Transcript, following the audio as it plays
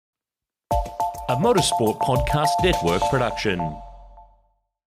A Motorsport Podcast Network production.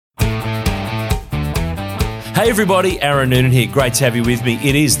 Hey everybody, Aaron Noonan here. Great to have you with me.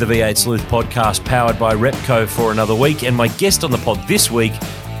 It is the V8 Sleuth Podcast powered by Repco for another week, and my guest on the pod this week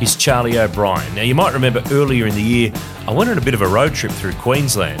is Charlie O'Brien. Now, you might remember earlier in the year, I went on a bit of a road trip through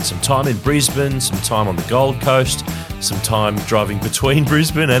Queensland, some time in Brisbane, some time on the Gold Coast, some time driving between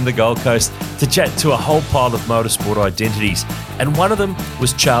Brisbane and the Gold Coast to chat to a whole pile of motorsport identities. And one of them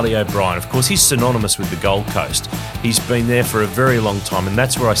was Charlie O'Brien. Of course, he's synonymous with the Gold Coast. He's been there for a very long time, and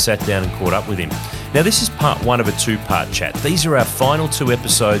that's where I sat down and caught up with him. Now, this is part one of a two-part chat. These are our final two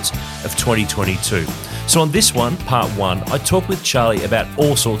episodes of 2022. So on this one, part one, I talk with Charlie about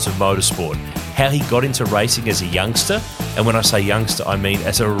all sorts of motorsport, how he got into racing as a youngster, and when I say youngster, I mean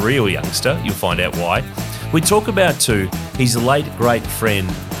as a real youngster. You'll find out why. We talk about, too, his late great friend,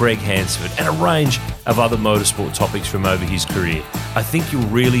 Greg Hansford, and a range of other motorsport topics from over his career. I think you'll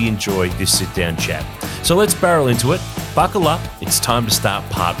really enjoy this sit-down chat. So let's barrel into it. Buckle up. It's time to start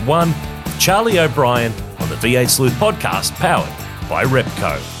part one. Charlie O'Brien on the V8 Sleuth Podcast, powered by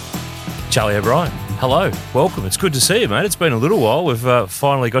Repco. Charlie O'Brien, hello. Welcome. It's good to see you, mate. It's been a little while. We've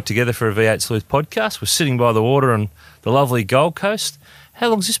finally got together for a V8 Sleuth Podcast. We're sitting by the water on the lovely Gold Coast. How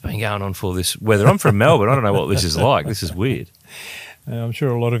long's this been going on for, this weather? I'm from Melbourne. I don't know what this is like. This is weird. I'm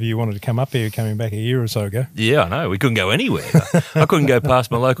sure a lot of you wanted to come up here coming back a year or so ago. Yeah, I know. We couldn't go anywhere. I couldn't go past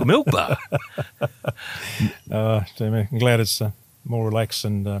my local milk bar. I'm glad it's more relaxed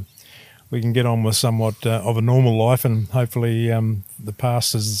and we can get on with somewhat of a normal life, and hopefully the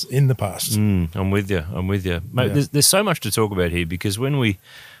past is in the past. I'm with you. Mate, yeah. There's so much to talk about here, because when we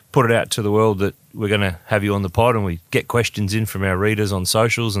put it out to the world that we're going to have you on the pod and we get questions in from our readers on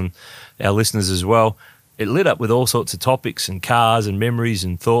socials and our listeners as well, it lit up with all sorts of topics and cars and memories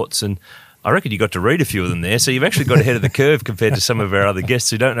and thoughts, and I reckon you got to read a few of them there, so you've actually got ahead of the curve compared to some of our other guests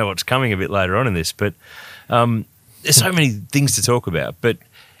who don't know what's coming a bit later on in this. But there's so many things to talk about. But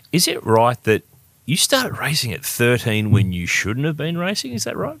is it right that you started racing at 13 when you shouldn't have been racing? Is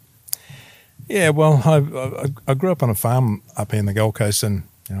that right? Yeah, well, I grew up on a farm up here in the Gold Coast, and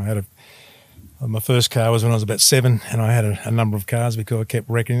I had my first car was when I was about 7, and I had a number of cars because I kept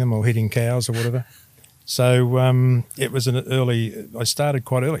wrecking them or hitting cows or whatever. So it was I started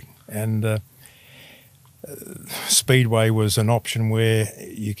quite early, and Speedway was an option where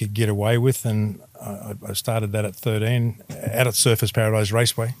you could get away with, and I started that at 13 out at Surfers Paradise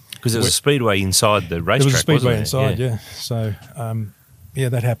Raceway. Because there was a speedway inside the racetrack, there was a speedway wasn't there? inside, yeah. So,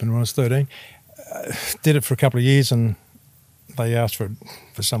 that happened when I was 13. Did it for a couple of years, and they asked for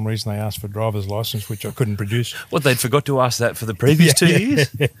some reason, they asked for a driver's licence, which I couldn't produce. What, they'd forgot to ask that for the previous 2 years?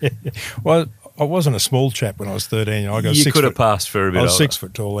 Well, I wasn't a small chap when I was 13. You could have passed for a bit. I was 6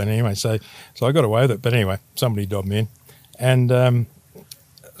 foot tall then anyway, so I got away with it. But anyway, somebody dobbed me in. And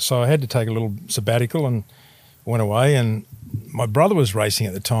so I had to take a little sabbatical and went away. And my brother was racing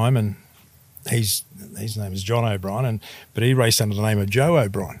at the time, and his name is John O'Brien, but he raced under the name of Joe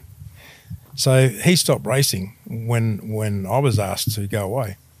O'Brien. So he stopped racing when I was asked to go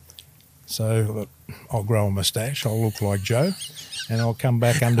away. So I thought, I'll grow a moustache, I'll look like Joe, and I'll come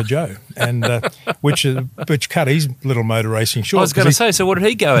back under Joe, and which cut his little motor racing short. I was going to say, so what did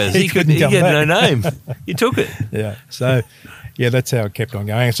he go as? He had no name. You took it. Yeah. So, that's how it kept on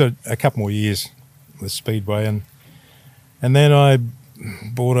going. So a couple more years with Speedway, and then I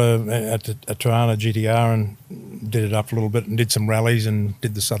bought a Toyota GTR and did it up a little bit and did some rallies and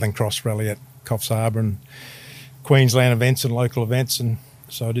did the Southern Cross Rally at Coffs Harbour and Queensland events and local events, and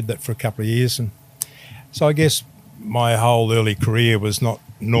so I did that for a couple of years. And so I guess my whole early career was not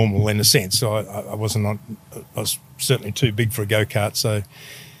normal in a sense. So I was certainly too big for a go-kart. So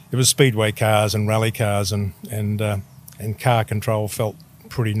it was speedway cars and rally cars, and car control felt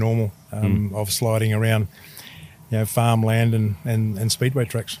pretty normal of sliding around, farmland and speedway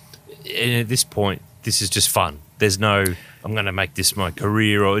tracks. And at this point, this is just fun. There's no, I'm going to make this my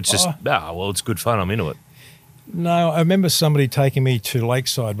career, or it's just, it's good fun, I'm into it. No, I remember somebody taking me to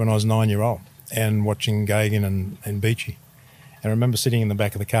Lakeside when I was 9-year-old and watching Gagan and Beachy. And I remember sitting in the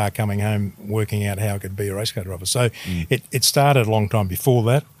back of the car coming home working out how I could be a race car driver. So it started a long time before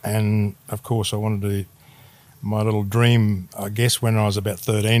that. And, of course, I wanted to, my little dream, I guess, when I was about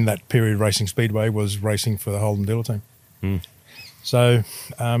 13, that period racing Speedway was racing for the Holden dealer team. So...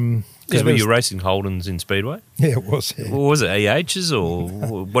 were you racing Holdens in Speedway? Yeah, it was. Yeah. What was it, EHs or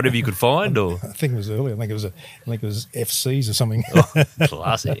whatever you could find? Or I think it was early. I think it was FCs or something. Oh,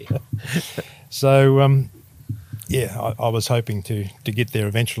 classy. So, I was hoping to get there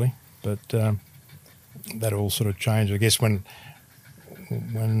eventually, but that all sort of changed. I guess when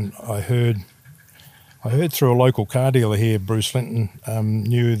I heard through a local car dealer here, Bruce Linton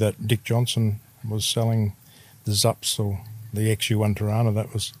knew that Dick Johnson was selling the Zups, or the XU1 Torana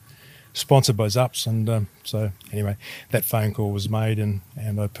that was sponsored by Zups. And so anyway, that phone call was made, and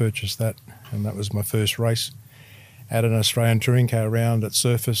I purchased that, and that was my first race at an Australian touring car round at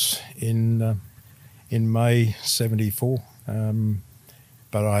Surface in May '74.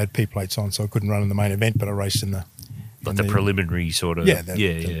 But I had P plates on, so I couldn't run in the main event, but I raced in the preliminary sort of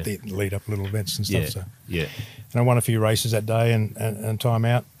the lead up little events and stuff. So yeah. And I won a few races that day and time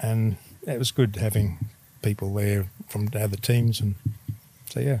out, and it was good having people there from other teams, and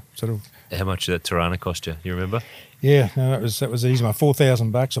so yeah, sort of. How much did that Torana cost you? You remember? Yeah, no, that was easy. My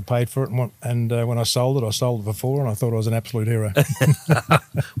 $4,000, I paid for it, and when I sold it for $4, and I thought I was an absolute hero.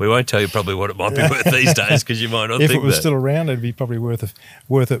 We won't tell you probably what it might be worth these days, because you might not. If think it was that. still around, it'd be probably worth a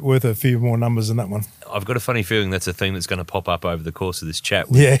few more numbers than that one. I've got a funny feeling that's a thing that's going to pop up over the course of this chat.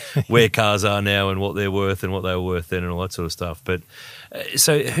 With where cars are now and what they're worth and what they were worth then and all that sort of stuff. But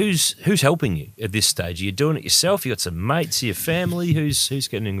so who's helping you at this stage? Are you doing it yourself? You got some mates, your family? Who's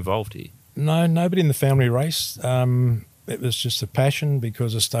getting involved here? No, nobody in the family raced. It was just a passion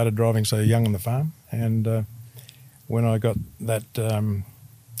because I started driving so young on the farm, and when I got that Torana,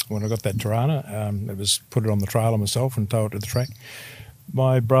 it was put it on the trailer myself and tow it to the track.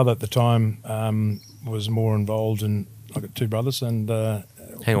 My brother at the time was more involved, and I got two brothers, and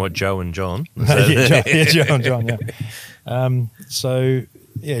hang on, what, Joe and John? Joe and John. Yeah. So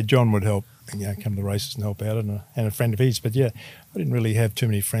yeah, John would help, come to the races and help out, and a friend of his. But yeah, I didn't really have too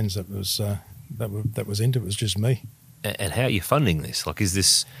many friends that was into it. It was just me. And how are you funding this? Like, is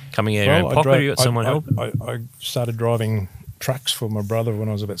this coming out of your own pocket, or you got someone helping? I started driving trucks for my brother when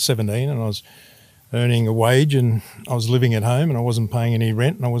I was about 17, and I was earning a wage, and I was living at home, and I wasn't paying any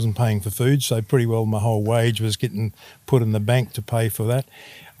rent, and I wasn't paying for food, so pretty well my whole wage was getting put in the bank to pay for that.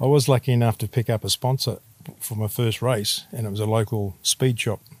 I was lucky enough to pick up a sponsor for my first race, and it was a local speed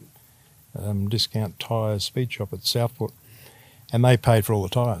shop, Discount Tyres speed shop at Southport, and they paid for all the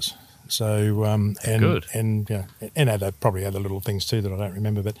tyres. So good. And other probably other little things too that I don't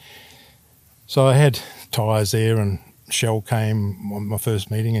remember. But so I had tyres there, and Shell came on my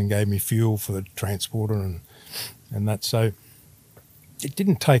first meeting and gave me fuel for the transporter and that. So it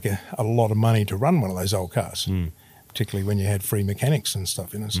didn't take a lot of money to run one of those old cars, particularly when you had free mechanics and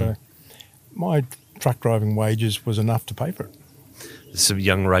stuff. So my truck driving wages was enough to pay for it. Some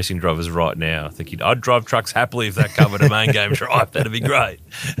young racing drivers right now thinking, I'd drive trucks happily if that covered a main game drive. That'd be great.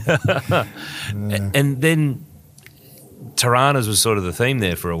 And then Toranas was sort of the theme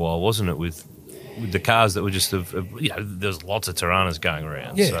there for a while, wasn't it? With the cars that were just there's lots of Toranas going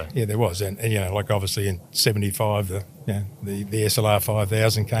around. Yeah, there was, and like obviously in '75, the SLR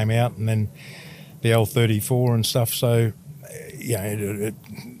 5000 came out, and then the L34 and stuff. So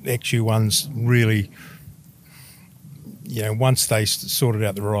XU1s really. Once they sorted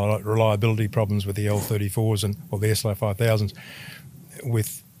out the reliability problems with the L34s or the SLR 5000s,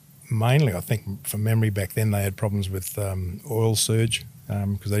 with mainly, I think, from memory back then, they had problems with oil surge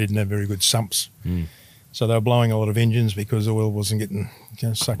because they didn't have very good sumps. So they were blowing a lot of engines because oil wasn't getting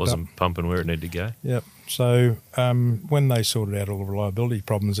sucked wasn't pumping where it needed to go. Yep. So when they sorted out all the reliability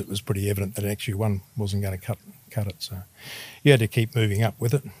problems, it was pretty evident that XU1 wasn't going to cut it. So you had to keep moving up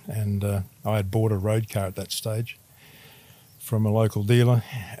with it. And I had bought a road car at that stage from a local dealer,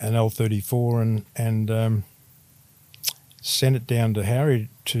 an L34, and sent it down to Harry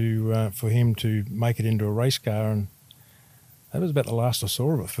for him to make it into a race car, and that was about the last I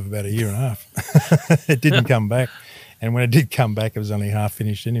saw of it for about a year and a half. It didn't come back, and when it did come back, it was only half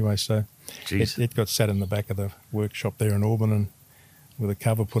finished anyway. So it got sat in the back of the workshop there in Auburn, and with a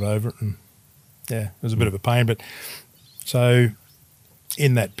cover put over it, and it was a bit of a pain. But so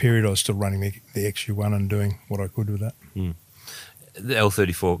in that period, I was still running the XU1 and doing what I could with that. The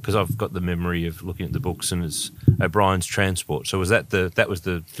L34, because I've got the memory of looking at the books, and it's O'Brien's Transport. So was that was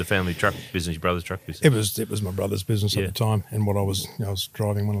the family truck business, your brother's truck business? It was my brother's business at the time, and what I was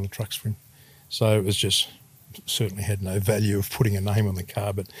driving one of the trucks for him. So it was just certainly had no value of putting a name on the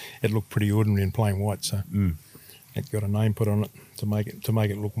car, but it looked pretty ordinary in plain white. So it got a name put on it to make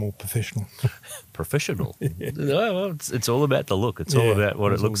it look more professional. Professional. Well, it's all about the look. It's all about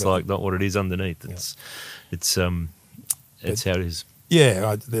what it looks like, not what it is underneath. It's how it is.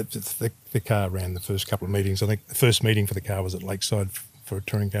 Yeah, the car ran the first couple of meetings. I think the first meeting for the car was at Lakeside for a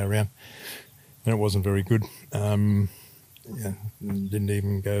touring car round, and it wasn't very good. Didn't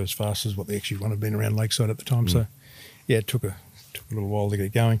even go as fast as what the XU1 had been around Lakeside at the time. So, it took a little while to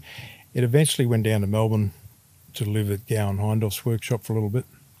get going. It eventually went down to Melbourne to live at Gowan Hindhoff's workshop for a little bit,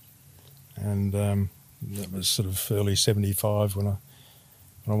 and that was sort of early '75 when I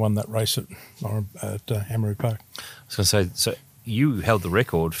won that race at Amaroo Park. I was going to say, so you held the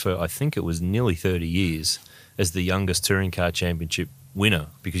record for, I think it was nearly 30 years as the youngest touring car championship winner,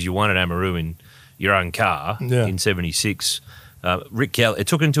 because you won at Amaroo in your own car in 76. Rick Kelly. It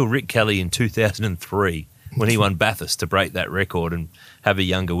took until Rick Kelly in 2003 when he won Bathurst to break that record and have a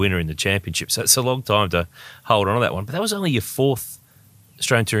younger winner in the championship. So it's a long time to hold on to that one. But that was only your fourth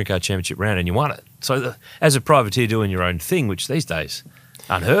Australian Touring Car Championship round, and you won it. So as a privateer doing your own thing, which these days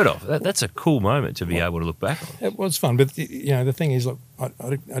unheard of, that's a cool moment to be able to look back on. It was fun, but the thing is, look, I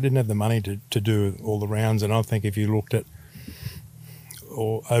didn't have the money to do all the rounds, and I think if you looked at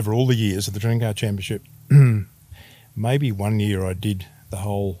over all the years of the Touring Car Championship, maybe 1 year I did the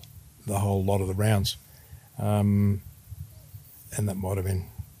whole lot of the rounds, and that might have been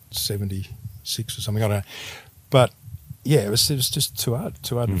 76 or something. I don't know, but yeah, it was just too hard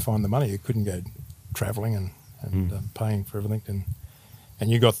to find the money. You couldn't go travelling and paying for everything, and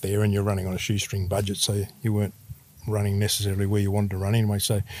you got there and you're running on a shoestring budget, so you weren't running necessarily where you wanted to run anyway.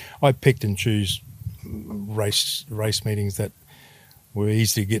 So I picked and choose race meetings that were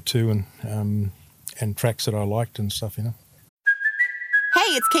easy to get to and tracks that I liked and stuff,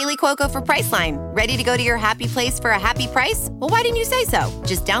 Hey, it's Kaylee Cuoco for Priceline. Ready to go to your happy place for a happy price? Well, why didn't you say so?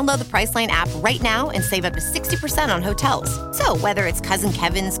 Just download the Priceline app right now and save up to 60% on hotels. So whether it's Cousin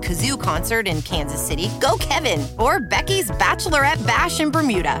Kevin's Kazoo Concert in Kansas City, go Kevin, or Becky's Bachelorette Bash in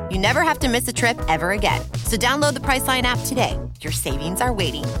Bermuda, you never have to miss a trip ever again. So download the Priceline app today. Your savings are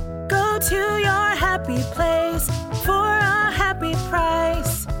waiting. Go to your happy place for a happy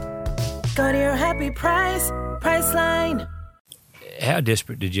price. Go to your happy price, Priceline. How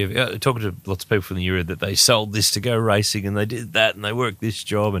desperate did you ever, talking to lots of people from the era that they sold this to go racing and they did that and they worked this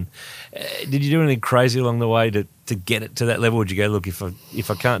job, and did you do anything crazy along the way to get it to that level? Or did you go, look, if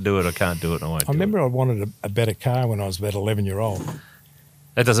I can't do it, I can't do it and I won't do it? I remember I wanted a better car when I was about 11-year-old.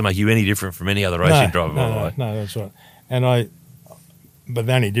 That doesn't make you any different from any other racing driver, by the way. No, that's right. But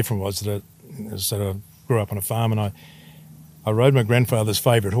the only difference was that I grew up on a farm, and I rode my grandfather's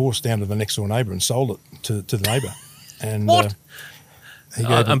favourite horse down to the next door neighbour and sold it to the neighbour. And what?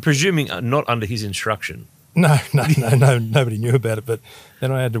 I'm presuming not under his instruction. No, nobody knew about it. But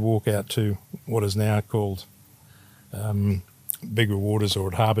then I had to walk out to what is now called Big Waters, or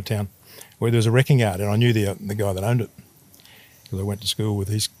at Harbour Town, where there was a wrecking yard, and I knew the guy that owned it because I went to school with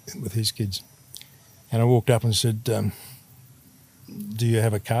his kids. And I walked up and said, "Do you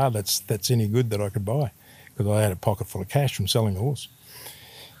have a car that's any good that I could buy?" Because I had a pocket full of cash from selling the horse.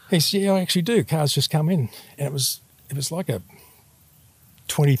 He said, "Yeah, I actually do. Cars just come in," and it was like a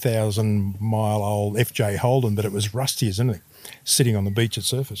 20,000-mile-old FJ Holden, but it was rusty as anything, sitting on the beach at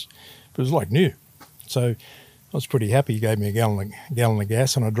surface. But it was like new. So I was pretty happy. He gave me a gallon of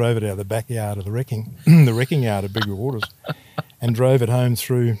gas, and I drove it out of the backyard of the wrecking yard at Big Waters, and drove it home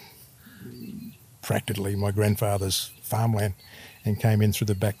through practically my grandfather's farmland, and came in through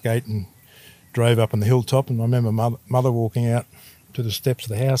the back gate and drove up on the hilltop. And I remember mother walking out to the steps of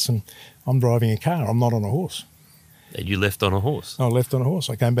the house, and I'm driving a car. I'm not on a horse. And you left on a horse? I left on a horse.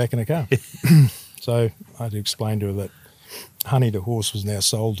 I came back in a car. So I had to explain to her that Honey the horse was now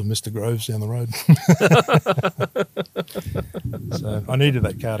sold to Mr. Groves down the road. So I needed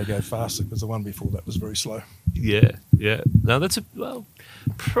that car to go faster because the one before that was very slow. Yeah. No, that's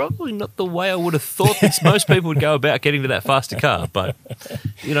probably not the way I would have thought most people would go about getting to that faster car. But,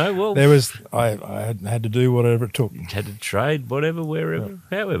 there was, I had to do whatever it took. Had to trade, whatever, wherever,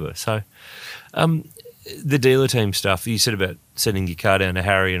 however. So, the dealer team stuff, you said about sending your car down to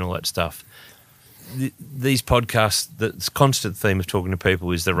Harry and all that stuff. These podcasts, the constant theme of talking to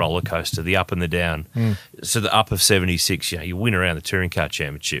people is the roller coaster, the up and the down. So the up of 76, you win around the Touring Car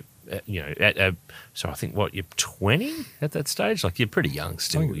Championship. So I think you're 20 at that stage? Like, you're pretty young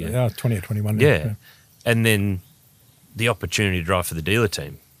still. Yeah, 20 or 21. Yeah. And then the opportunity to drive for the dealer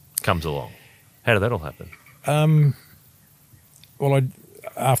team comes along. How did that all happen?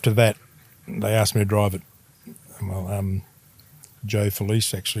 After that, they asked me to drive it. Well, Joe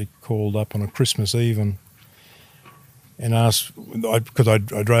Felice actually called up on a Christmas Eve and asked, because I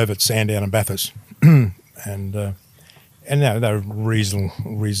drove at Sandown and Bathurst, and they were reasonable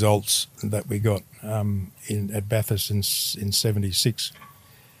results that we got at Bathurst in 76.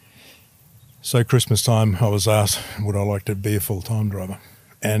 So Christmas time, I was asked, would I like to be a full-time driver?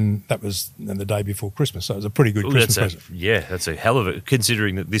 And that was the day before Christmas, so it was a pretty good Christmas present. That's a hell of it,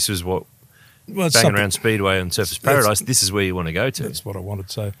 considering that this was what... banging around Speedway and Surfers Paradise, this is where you want to go to. That's what I wanted.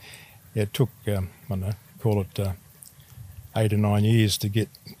 So, it took, call it 8 or 9 years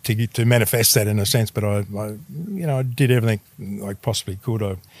to manifest that in a sense. But I did everything I possibly could.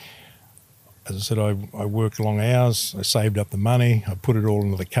 As I said, I worked long hours. I saved up the money. I put it all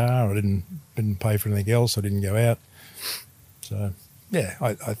into the car. I didn't pay for anything else. I didn't go out. So, yeah,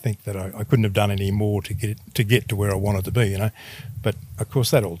 I think that I couldn't have done any more to get to where I wanted to be, you know. But, of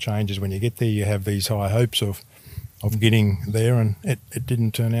course, that all changes when you get there. You have these high hopes of getting there, and it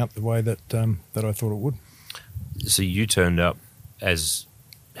didn't turn out the way that I thought it would. So you turned up as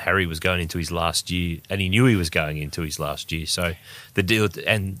Harry was going into his last year, and he knew he was going into his last year. So the deal,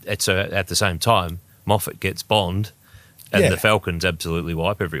 and so at the same time, Moffat gets Bond, and the Falcons absolutely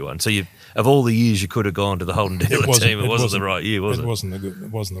wipe everyone. So of all the years you could have gone to the Holden Dealer team, it wasn't the right year, was it? It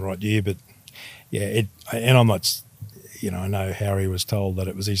wasn't the right year, but yeah, and I'm not, you know, I know Harry was told that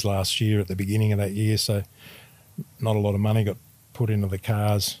it was his last year at the beginning of that year, so not a lot of money got put into the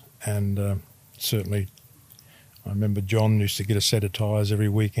cars, and certainly I remember John used to get a set of tyres every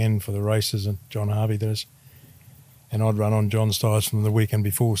weekend for the races, and John Harvey does, and I'd run on John's tyres from the weekend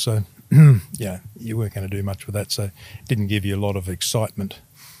before, so yeah, you weren't going to do much with that, so it didn't give you a lot of excitement.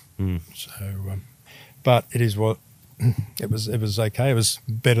 So, but it is what it was okay. It was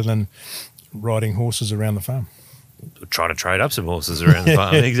better than riding horses around the farm. Trying to trade up some horses around the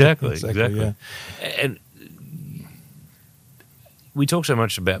farm. Exactly. Yeah. And we talk so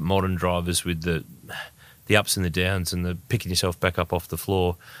much about modern drivers with the ups and the downs and the picking yourself back up off the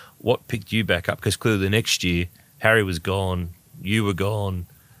floor. What picked you back up? Because clearly the next year, Harry was gone, you were gone,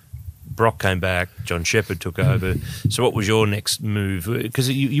 Brock came back, John Shepherd took over. So what was your next move? Because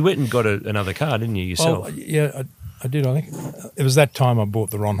you went and got another car, didn't you, yourself? Well, yeah, I did. I think it was that time I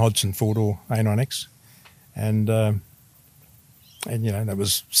bought the Ron Hodgson 4-door A9X, and you know, that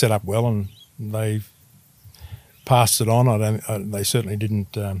was set up well, and they passed it on. They certainly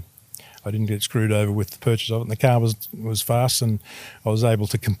didn't. I didn't get screwed over with the purchase of it. And the car was fast, and I was able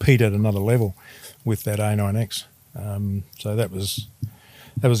to compete at another level with that A9X. So that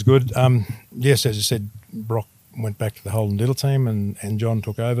was good. Yes, as you said, Brock went back to the Holden Diddle team, and John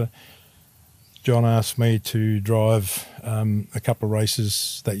took over. John asked me to drive a couple of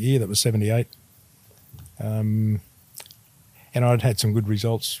races that year. That was 78. And I'd had some good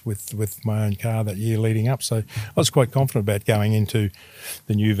results with my own car that year leading up. So I was quite confident about going into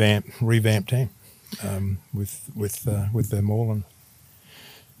the new revamped team with them all.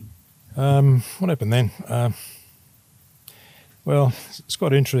 And what happened then? Well, it's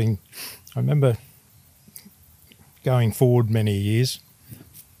quite interesting. I remember going forward many years.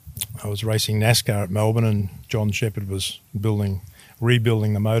 I was racing NASCAR at Melbourne, and John Shepherd was rebuilding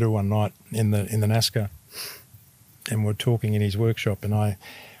the motor one night in the NASCAR. And we're talking in his workshop, and I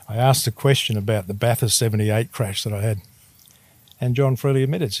asked a question about the Bathurst 78 crash that I had. And John freely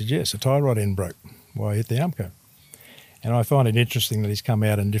admitted, said, yes, a tie rod end broke while I hit the Armco. And I find it interesting that he's come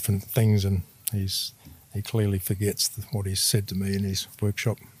out in different things, and he clearly forgets what he's said to me in his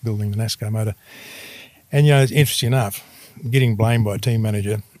workshop building the NASCAR motor. And, you know, it's interesting enough, getting blamed by a team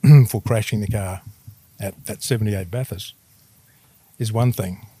manager for crashing the car at that 78 Bathurst is one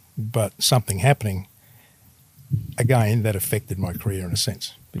thing, but something happening, again, that affected my career in a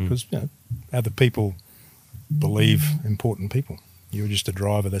sense, because you know, other people believe important people. You're just a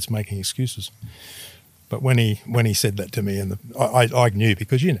driver that's making excuses. But when he said that to me, and I knew,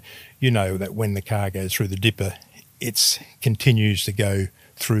 because you know that when the car goes through the dipper, it continues to go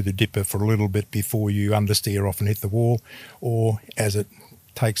through the dipper for a little bit before you understeer off and hit the wall, or as it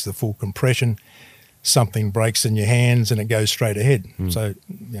takes the full compression, something breaks in your hands and it goes straight ahead. So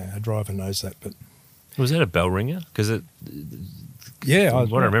yeah, a driver knows that. But was that a bell ringer? Because yeah,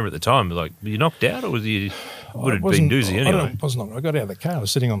 what I remember at the time, like, were you knocked out, or would it have been doozy anyway? I got out of the car. I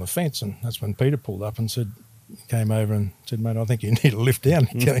was sitting on the fence, and that's when Peter pulled up and came over and said, mate, I think you need a lift down.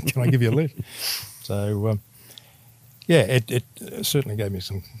 Can I give you a lift? So, yeah, it certainly gave me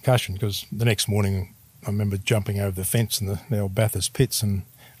some concussion, because the next morning I remember jumping over the fence in the old Bathurst pits and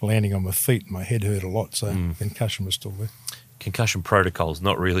landing on my feet. My head hurt a lot, so concussion was still there. Concussion protocols,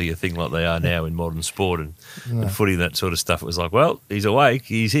 not really a thing like they are now in modern sport and footy, that sort of stuff. It was like, well, he's awake,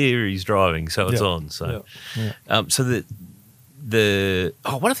 he's here, he's driving, so it's on. So, so one of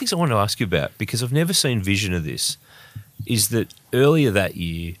the things I wanted to ask you about, because I've never seen vision of this, is that earlier that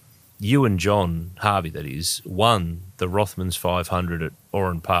year, you and John Harvey, that is, won the Rothmans 500 at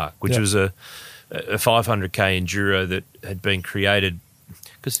Oran Park, which was a 500k enduro that had been created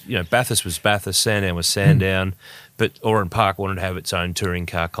because, you know, Bathurst was Bathurst, Sandown was Sandown, but Oran Park wanted to have its own touring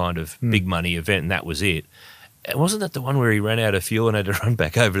car kind of big money event, and that was it. And wasn't that the one where he ran out of fuel and had to run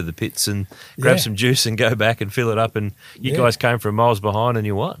back over to the pits and grab some juice and go back and fill it up, and you guys came from miles behind and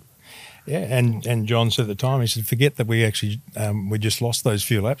you won? Yeah, and John said at the time, he said, forget that we actually we just lost those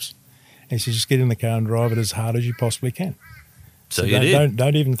few laps. And he said, just get in the car and drive it as hard as you possibly can. So you did?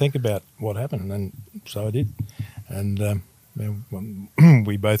 Don't even think about what happened. And so I did. And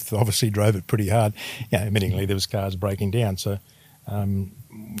We both obviously drove it pretty hard. Admittingly, there was cars breaking down. So don't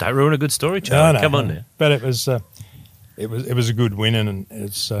ruin a good story, Charlie. Come on now. But it was a good win, and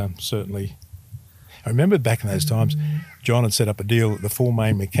it's certainly. I remember back in those times, John had set up a deal that the 4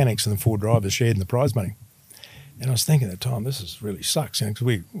 main mechanics and the 4 drivers shared in the prize money. And I was thinking at the time, this is really sucks, because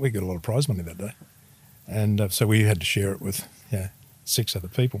we got a lot of prize money that day. And so we had to share it with 6 other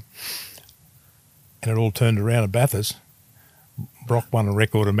people. And it all turned around at Bathurst. Brock won a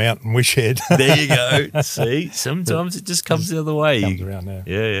record amount and we shared. There you go. See, sometimes it just comes the other way. Comes around now.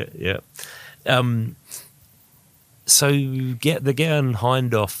 Yeah. So the Gowan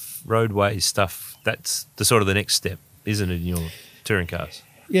Hindhaugh roadway stuff, that's the sort of the next step, isn't it, in your touring cars?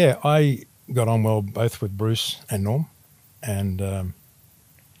 Yeah, I got on well both with Bruce and Norm. And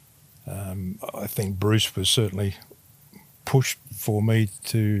I think Bruce was certainly pushed for me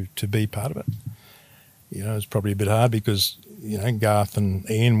to be part of it. It's probably a bit hard because, Garth and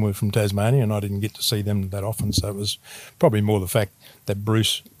Ian were from Tasmania and I didn't get to see them that often. So it was probably more the fact that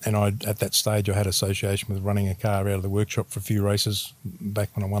Bruce and I, at that stage, I had association with running a car out of the workshop for a few races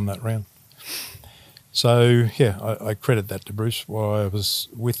back when I won that round. So, I credit that to Bruce while I was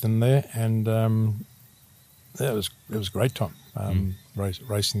with them there. And it was a great time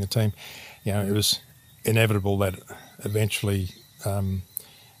racing the team. It was inevitable that eventually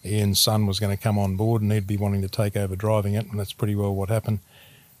Ian's son was going to come on board and he'd be wanting to take over driving it, and that's pretty well what happened.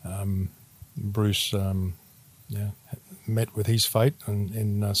 Bruce met with his fate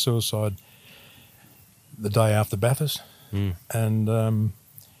in suicide the day after Bathurst, and I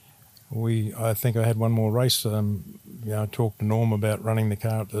think I had one more race. I talked to Norm about running the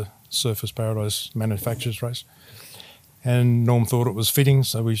car at the Surfers Paradise Manufacturers race, and Norm thought it was fitting,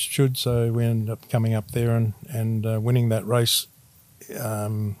 so we should. So we ended up coming up there and winning that race.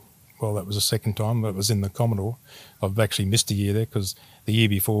 That was the second time. That was in the Commodore. I've actually missed a year there because the year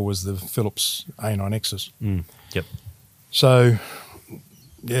before was the Phillips A9Xs. Yep. So,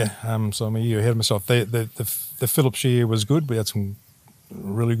 so I'm a year ahead of myself. The Phillips year was good. We had some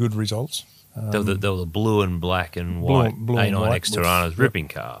really good results. They were the blue and black and white A9X Toranas, ripping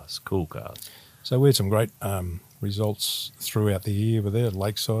cars, cool cars. So we had some great results throughout the year with there,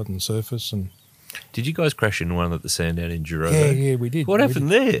 Lakeside and Surface. And did you guys crash in one at the Sandown in Juro? Yeah, we did. What happened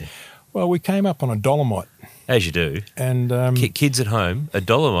there? Well, we came up on a Dolomite. As you do. And kids at home, a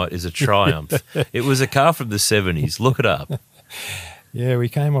Dolomite is a triumph. It was a car from the 70s. Look it up. Yeah, we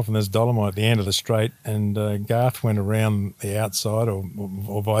came off on this Dolomite at the end of the straight, and Garth went around the outside or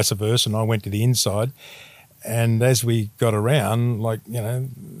vice versa, and I went to the inside. And as we got around,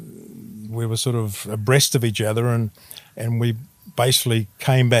 we were sort of abreast of each other, and we basically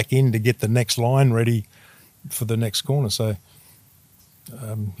came back in to get the next line ready for the next corner. So,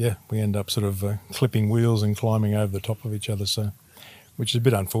 we end up sort of clipping wheels and climbing over the top of each other. So, which is a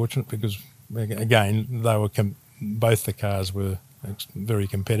bit unfortunate because, again, they were both the cars were very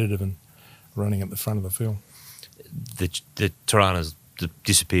competitive and running at the front of the field. The Toranas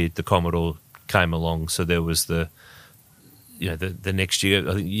disappeared. The Commodore came along, so there was the next year.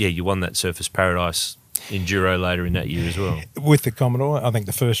 I think you won that Surfers Paradise Enduro later in that year as well. With the Commodore, I think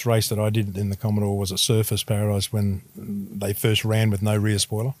the first race that I did in the Commodore was at Surfers Paradise when they first ran with no rear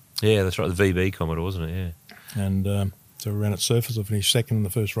spoiler. Yeah, that's right, the VB Commodore, wasn't it? Yeah. And so we ran at Surfers. I finished second in the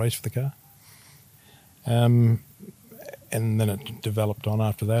first race for the car. And then it developed on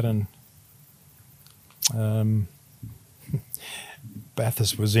after that, and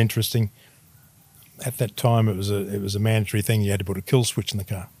Bathurst was interesting. At that time, it was a mandatory thing. You had to put a kill switch in the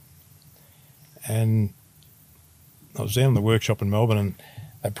car. And I was down in the workshop in Melbourne, and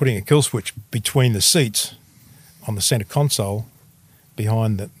they're putting a kill switch between the seats on the centre console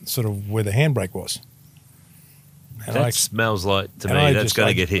behind the sort of where the handbrake was. And that smells like, to me, that's going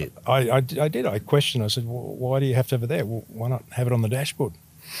to get hit. I did. I questioned. I said, why do you have to have it there? Well, why not have it on the dashboard?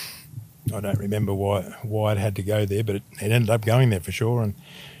 I don't remember why it had to go there, but it ended up going there for sure. And,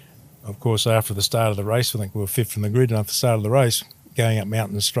 of course, after the start of the race, I think we were fifth in the grid, and after the start of the race, going up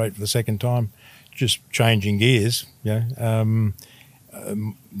Mountain Straight for the second time, just changing gears, the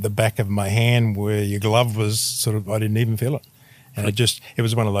back of my hand where your glove was sort of, I didn't even feel it. And it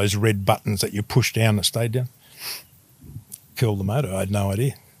was one of those red buttons that you push down that stayed down. Killed the motor. I had no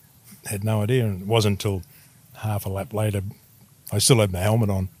idea. And it wasn't until half a lap later, I still had my helmet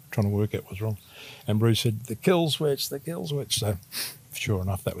on, trying to work out what was wrong. And Bruce said, the kill switch. So sure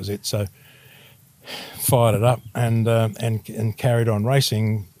enough, that was it. So fired it up and carried on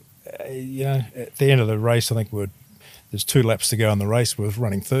racing. At the end of the race, I think there's 2 laps to go on the race. We were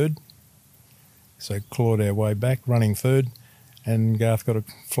running third. So clawed our way back, running third, and Garth got a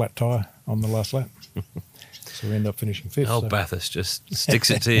flat tyre on the last lap. So we end up finishing fifth. Oh, so. Bathurst just sticks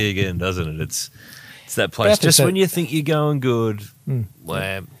it to you again, doesn't it? It's that place. Bathurst Just had- when you think you're going good,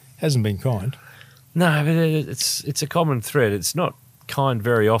 wham. Hasn't been kind. No, but it's a common thread. It's not kind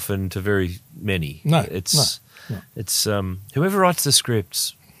very often to very many. No, it's no. it's whoever writes the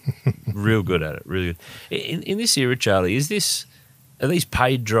scripts, real good at it. Really good. In this era, Charlie, are these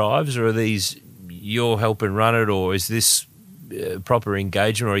paid drives or are these you're helping run it, or is this proper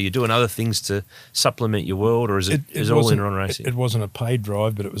engagement, or are you doing other things to supplement your world, or is it all in wasn't- on racing? It wasn't a paid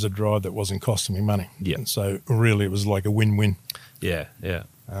drive, but it was a drive that wasn't costing me money. Yeah. And so really it was like a win-win. Yeah.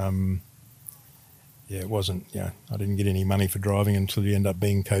 Yeah, it wasn't, I didn't get any money for driving until you end up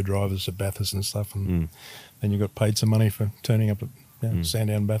being co-drivers at Bathurst and stuff, and then you got paid some money for turning up at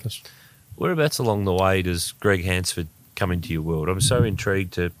Sandown Bathurst. Whereabouts along the way does Greg Hansford come into your world? I'm so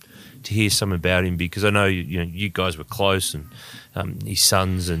intrigued to hear some about him, because I know you guys were close, and his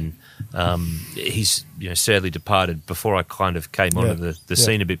sons, and he's sadly departed before I kind of came onto the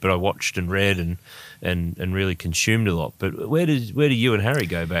scene a bit, but I watched and read and really consumed a lot. But where do you and Harry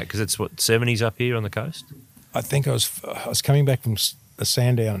go back? Because it's 70s up here on the coast. I think I was coming back from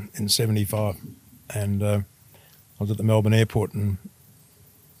Sandown in 75, and I was at the Melbourne airport and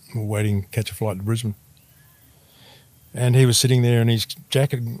we were waiting to catch a flight to Brisbane. And he was sitting there in his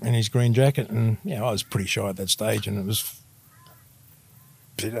jacket, in his green jacket, and I was pretty shy at that stage, and it was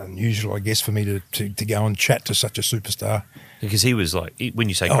a bit unusual, I guess, for me to go and chat to such a superstar. Because he was like, when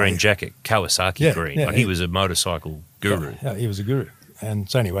you say green jacket, Kawasaki green. He was a motorcycle guru. Yeah, he was a guru. And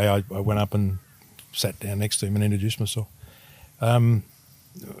so anyway, I went up and sat down next to him and introduced myself.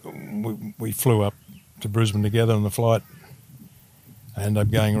 We flew up to Brisbane together on the flight. I ended up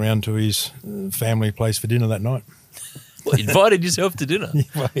going around to his family place for dinner that night. Well, you invited yourself to dinner.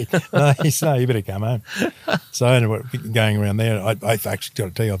 No, he said, you better come home. So I ended up going around there. I actually got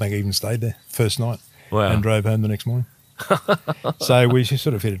to tell you, I think I even stayed there first night. Wow. And drove home the next morning. So we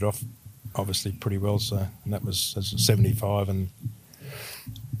sort of hit it off, obviously, pretty well. So and that was 75 and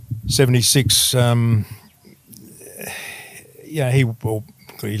 76.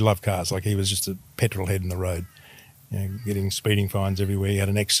 He loved cars. Like, he was just a petrol head in the road, getting speeding fines everywhere. He had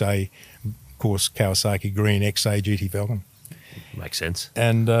an XA, of course, Kawasaki green XA GT Falcon. Makes sense.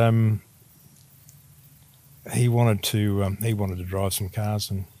 And he wanted to drive some cars,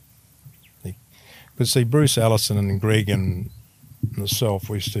 and because see, Bruce Allison and Greg and myself,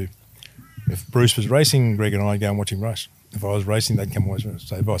 we used to, if Bruce was racing, Greg and I'd go and watch him race. If I was racing, they'd come and watch me,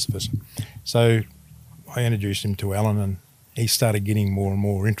 so vice versa. So I introduced him to Alan, and he started getting more and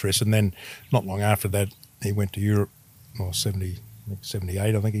more interested. And then not long after that, he went to Europe,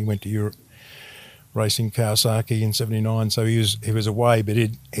 78, I think he went to Europe racing Kawasaki in 79. So he was away, but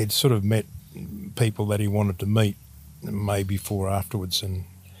he'd sort of met people that he wanted to meet maybe before or afterwards. And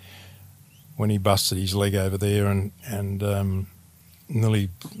when he busted his leg over there and nearly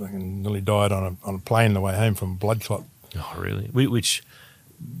died on a plane on the way home from a blood clot. Oh, really? Which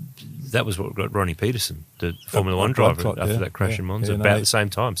that was what got Ronnie Peterson, the Formula One driver, clot, after that crash in Monza, about the same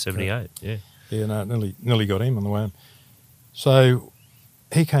time, 78. Yeah. Yeah, no, nearly got him on the way home. So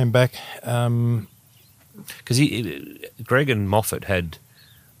he came back. Because Greg and Moffat had,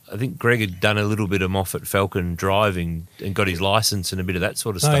 I think Greg had done a little bit of Moffat Falcon driving and got his licence and a bit of that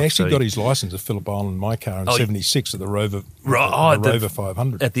sort of stuff. No, he actually got his licence at Phillip Island, my car, in 76 at the Rover, Rover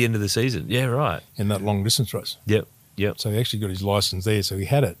 500. At the end of the season, yeah, right. In that long distance race. Yep. So he actually got his licence there, so he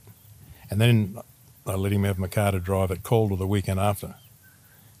had it. And then I let him have my car to drive at Calder the weekend after.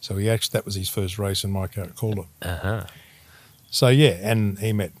 So that was his first race in my car at Calder. Uh-huh. So yeah, and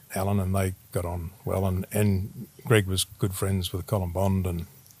he met Alan and they got on well, and Greg was good friends with Colin Bond, and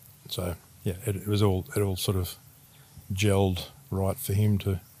so yeah, it all sort of gelled right for him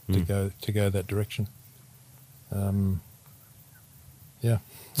to go that direction. Yeah.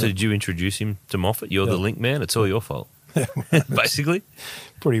 So did you introduce him to Moffat? You're the link man. It's all your fault, basically.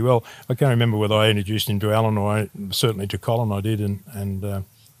 Pretty well. I can't remember whether I introduced him to Alan or certainly to Colin. I did, and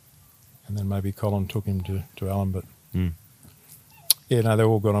then maybe Colin took him to Alan. But yeah, no, they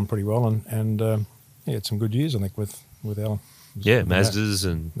all got on pretty well, and had some good years, I think, with Alan. Yeah, Mazdas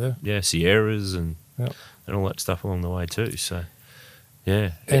and Sierras and all that stuff along the way too. So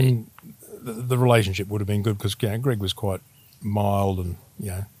yeah, and the relationship would have been good because Greg was quite mild and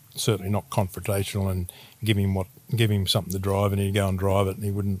certainly not confrontational, and give him something to drive, and he'd go and drive it, and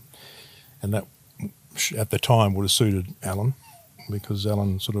he wouldn't. And that at the time would have suited Alan, because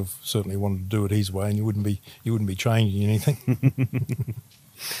Alan sort of certainly wanted to do it his way, and you wouldn't be changing anything.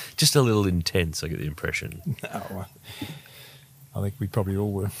 Just a little intense, I get the impression. No, I think we probably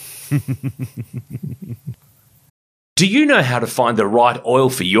all were. Do you know how to find the right oil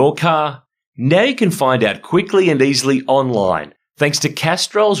for your car? Now you can find out quickly and easily online thanks to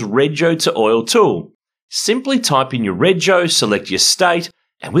Castrol's Rego to Oil tool. Simply type in your Rego, select your state,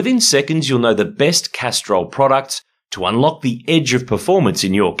 and within seconds you'll know the best Castrol products to unlock the edge of performance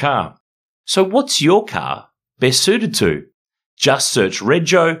in your car. So what's your car best suited to? Just search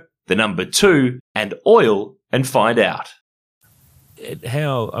Rego, the number 2, and oil and find out.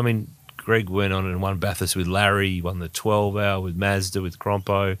 Greg went on and won Bathurst with Larry, he won the 12-hour with Mazda, with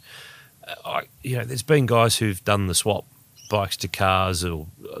Crompo. There's been guys who've done the swap bikes to cars, or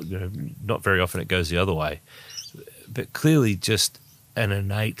not very often it goes the other way. But clearly just an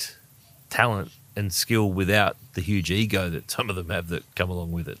innate talent and skill without the huge ego that some of them have that come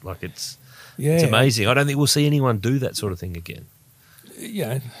along with it. It's amazing. I don't think we'll see anyone do that sort of thing again.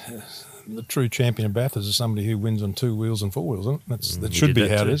 Yeah, the true champion of Bathurst is somebody who wins on 2 wheels and 4 wheels, isn't it? That should be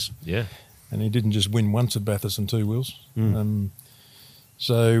how it is. Yeah. And he didn't just win once at Bathurst on 2 wheels. I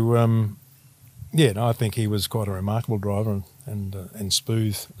think he was quite a remarkable driver and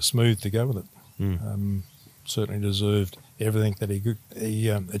smooth to go with it. Certainly deserved everything that he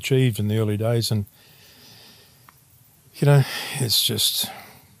achieved in the early days. And, it's just...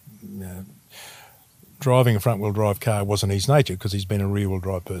 driving a front-wheel drive car wasn't his nature because he's been a rear-wheel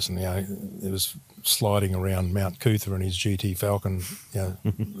drive person. It was sliding around Mount Cootha in his GT Falcon,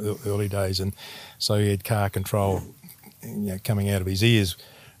 early days, and so he had car control, coming out of his ears,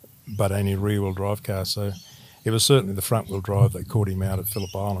 but only a rear-wheel drive car. So it was certainly the front-wheel drive that caught him out at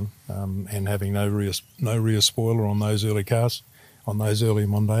Phillip Island, and having no rear spoiler on those early cars, on those early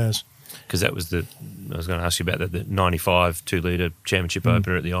Mondeos. Because that was I was going to ask you about that, the 95 2-litre championship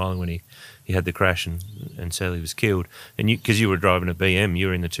opener at the Island when he had the crash and sadly was killed. And because you were driving a BM, you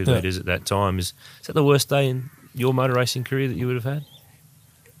were in the 2 litres at that time. Is that the worst day in your motor racing career that you would have had?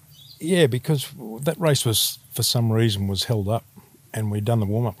 Yeah, because that race was, for some reason, was held up, and we'd done the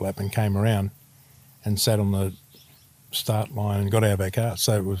warm-up lap and came around and sat on the start line and got out of our car.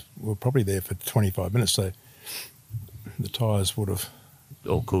 So we were probably there for 25 minutes, so the tyres would have...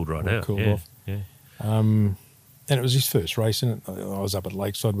 all cooled right out. Cooled off. Yeah. And it was his first race in it. I was up at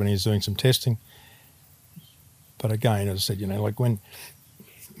Lakeside when he was doing some testing. But again, as I said,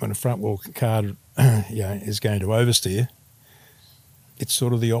 when a front wheel car is going to oversteer, it's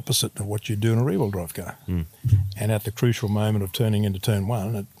sort of the opposite of what you do in a rear wheel drive car. And at the crucial moment of turning into turn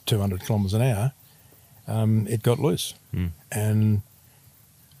 1 at 200 kilometres an hour, it got loose. And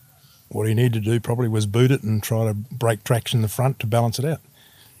what he needed to do probably was boot it and try to break traction in the front to balance it out.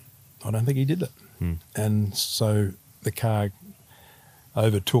 I don't think he did that. And so the car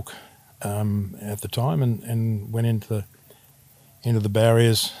overtook at the time and went into the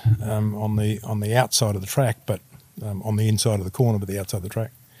barriers on the outside of the track, but on the inside of the corner, but the outside of the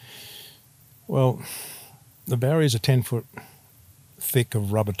track. Well, the barriers are 10 foot thick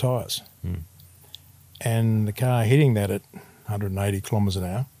of rubber tyres. And the car hitting that at 180 kilometres an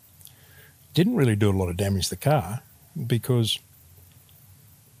hour didn't really do a lot of damage to the car because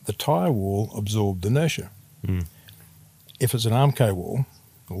the tyre wall absorbed inertia. If it's an Armco wall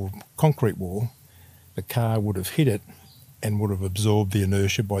or concrete wall, the car would have hit it and would have absorbed the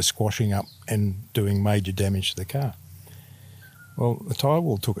inertia by squashing up and doing major damage to the car. Well, the tyre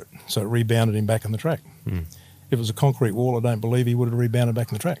wall took it, so it rebounded him back on the track. If it was a concrete wall, I don't believe he would have rebounded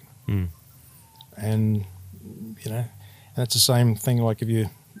back on the track. And, that's the same thing like if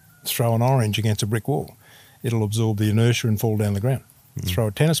you throw an orange against a brick wall. It'll absorb the inertia and fall down the ground. Throw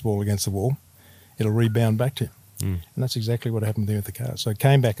a tennis ball against the wall, it'll rebound back to you. And that's exactly what happened there with the car. So it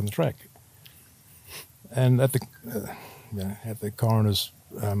came back on the track. And at the coroner's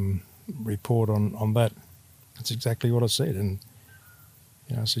report on that, that's exactly what I said. And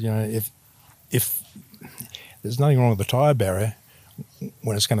I said, if there's nothing wrong with the tyre barrier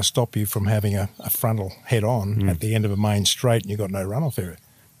when it's going to stop you from having a frontal head-on at the end of a main straight and you've got no runoff area,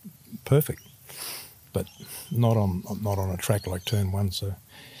 perfect. But not on a track like Turn 1. So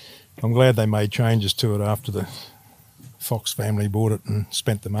I'm glad they made changes to it after the Fox family bought it and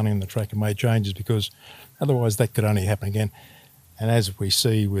spent the money on the track and made changes, because otherwise that could only happen again. And as we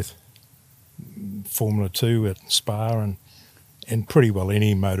see with Formula 2 at Spa and pretty well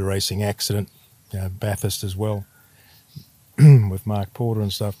any motor racing accident, Bathurst as well, with Mark Porter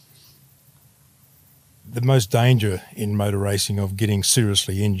and stuff, the most danger in motor racing of getting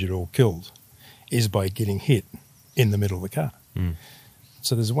seriously injured or killed is by getting hit in the middle of the car.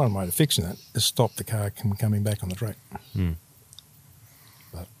 So there's one way to fixing that, is stop the car from coming back on the track.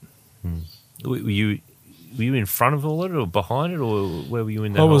 But Were you in front of all of it or behind it, or where were you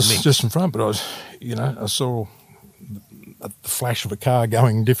in that I whole was mix? just in front, but I saw the flash of a car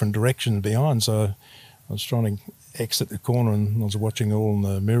going different directions behind, so I was trying to exit the corner, and I was watching it all in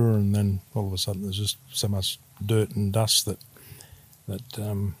the mirror, and then all of a sudden there's just so much dirt and dust that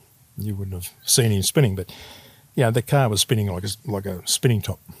you wouldn't have seen him spinning. But yeah, the car was spinning like a spinning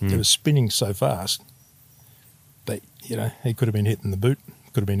top. It was spinning so fast that he could have been hitting the boot,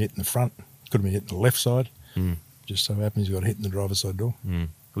 could have been hitting the front, could have been hitting the left side. Just so happens he got hit in the driver's side door.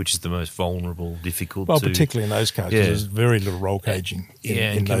 Which is the most vulnerable, difficult. Well, particularly in those cars, because there's very little roll caging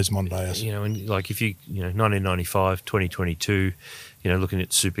in those Mondeos. And like if you 1995, 2022, looking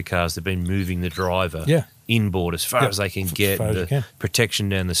at supercars, they've been moving the driver inboard as far as they can get, the protection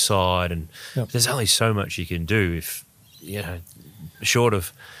down the side, and there's only so much you can do if, short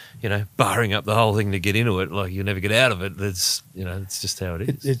of, barring up the whole thing to get into it, like you'll never get out of it. That's, it's just how it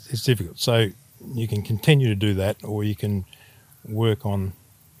is. It's difficult. So you can continue to do that, or you can work on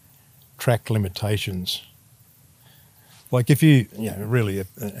track limitations. Like if you, really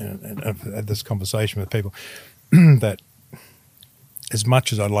had this conversation with people that as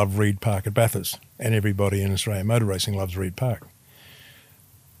much as I love Reid Park at Bathurst, and everybody in Australian motor racing loves Reid Park,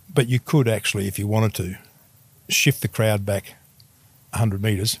 but you could actually, if you wanted to, shift the crowd back 100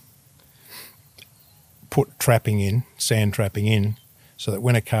 metres, put sand trapping in, so that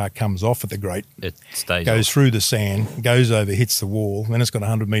when a car comes off at the grate, it stays goes off through the sand, goes over, hits the wall, then it's got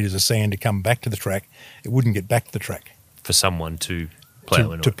 100 metres of sand to come back to the track. It wouldn't get back to the track. For someone to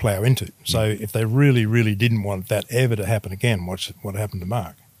plough into. To plough into. So if they really, really didn't want that ever to happen again, what happened to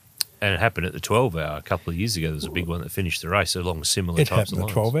Mark? And it happened at the 12-hour a couple of years ago. There was a big one that finished the race along similar types of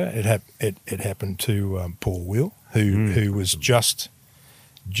lines. It happened at the 12-hour. It happened to Paul Wheel, who was just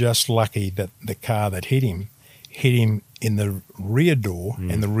lucky that the car that hit him in the rear door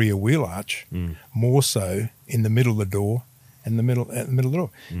and the rear wheel arch, more so in the middle of the door and the middle of the door.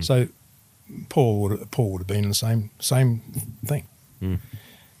 So Paul would have been in the same thing.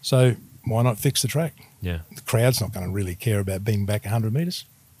 So why not fix the track? Yeah, the crowd's not going to really care about being back 100 metres.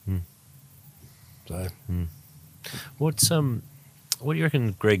 So, what do you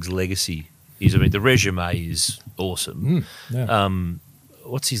reckon Greg's legacy is? I mean, the resume is awesome.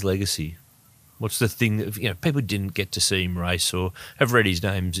 What's his legacy? What's the thing that people didn't get to see him race or have read his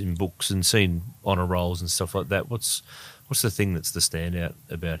names in books and seen honour rolls and stuff like that? What's the thing that's the standout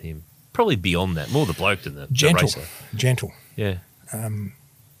about him? Probably beyond that, more the bloke than the racer. Gentle. Yeah.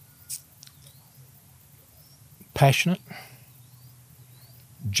 Passionate.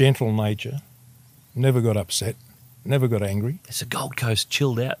 Gentle nature. Never got upset. Never got angry. It's a Gold Coast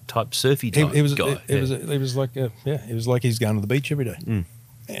chilled out type surfy type guy. It was like he's going to the beach every day.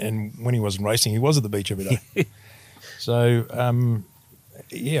 And when he wasn't racing, he was at the beach every day. So, I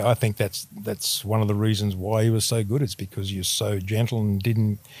think that's one of the reasons why he was so good. It's because he was so gentle and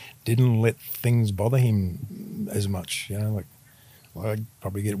didn't let things bother him as much. I'd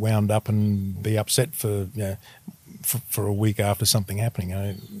probably get wound up and be upset for a week after something happening.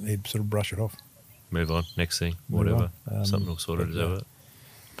 He'd sort of brush it off. Move on, next thing, whatever. Something will sort it out.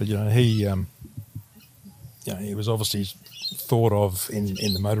 But he was obviously thought of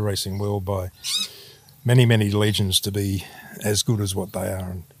in the motor racing world by many, many legends to be as good as what they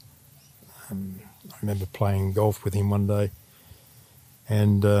are. And I remember playing golf with him one day,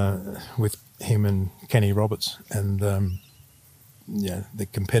 and with him and Kenny Roberts, and the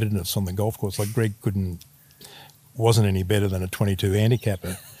competitiveness on the golf course. Like Greg wasn't any better than a 22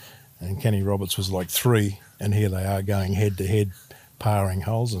 handicapper, and Kenny Roberts was like 3, and here they are going head to head, parring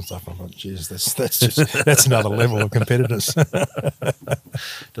holes and stuff. I thought, geez, that's another level of competitiveness.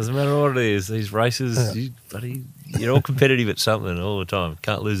 Doesn't matter what it is. These races, you're all competitive at something all the time.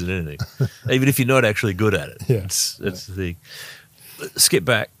 Can't lose at anything, even if you're not actually good at it. Yeah, that's the thing. Skip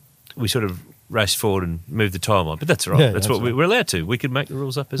back. We sort of race forward and move the timeline, but that's all right. That's what we're allowed to. We can make the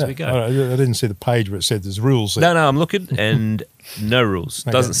rules up as we go. I didn't see the page where it said there's rules. No, I'm looking, and no rules.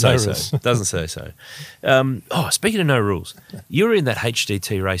 Doesn't say so. Doesn't say so. Speaking of no rules, you were in that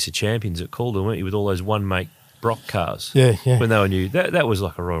HDT Race of Champions at Calder, weren't you, with all those one-make Brock cars? Yeah. When they were new. That was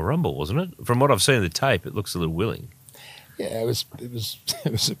like a Royal Rumble, wasn't it? From what I've seen of the tape, it looks a little willing. Yeah, it was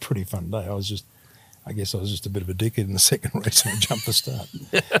a pretty fun day. I guess I was just a bit of a dickhead in the second race and I jumped the start.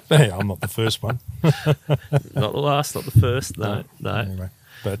 But hey, I'm not the first one. Not the last, not the first. No. Anyway,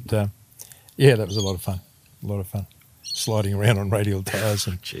 but that was a lot of fun. Sliding around on radial tyres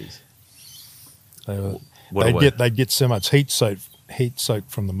and jeez, they'd get so much heat soaked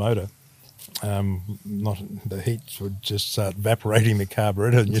from the motor. The heat would just start evaporating the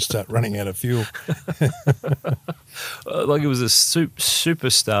carburetor and you start running out of fuel. Like it was a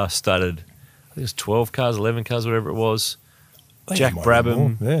superstar studded. I think it was 12 cars, 11 cars, whatever it was. Jack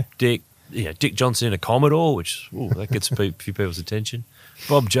Brabham, Dick Johnson in a Commodore, which that gets a few people's attention.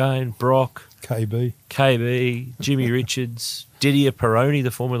 Bob Jane, Brock, KB, Jimmy Richards, Didier Peroni,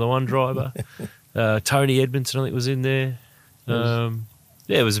 the Formula One driver, Tony Edmondson, I think, was in there.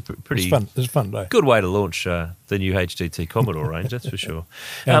 It was a pretty It was a fun day. good way to launch the new HDT Commodore range, that's for sure.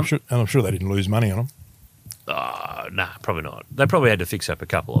 And I'm sure they didn't lose money on them. Nah, probably not. They probably had to fix up a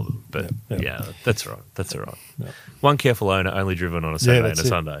couple of them, but yeah, that's all right. That's all right. Yeah. One careful owner only driven on a Saturday and a that's it.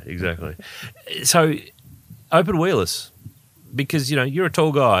 Sunday. Exactly. So, open wheelers, because you're a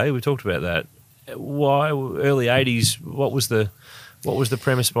tall guy. We talked about that. Why early '80s? What was the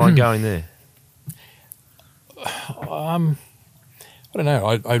premise behind going there? I don't know.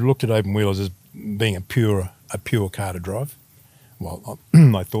 I looked at open wheelers as being a pure car to drive. Well,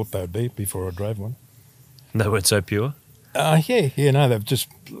 I thought they would be before I drove one. They weren't so pure. No, they're just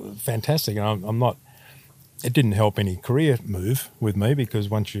fantastic. And I'm not. It didn't help any career move with me because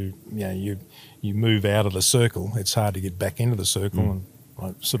once you move out of the circle, it's hard to get back into the circle, and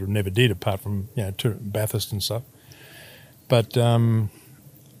I sort of never did, apart from to Bathurst and stuff. But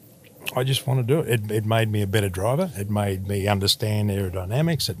I just want to do it. It made me a better driver. It made me understand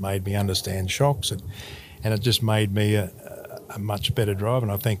aerodynamics. It made me understand shocks, and it just made me a much better driver.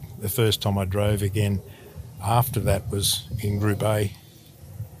 And I think the first time I drove again after that was in Group A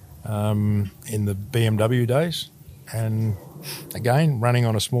in the BMW days. And again, running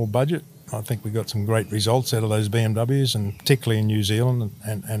on a small budget, I think we got some great results out of those BMWs, and particularly in New Zealand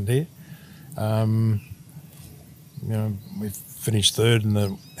and here. We finished third in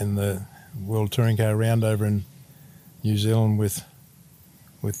the World Touring Car Round over in New Zealand with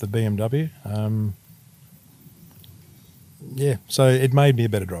the BMW. So it made me a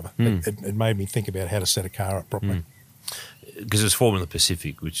better driver. It made me think about how to set a car up properly. Because it was Formula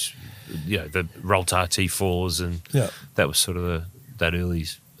Pacific, which, the Roltar T4s, and that was sort of that early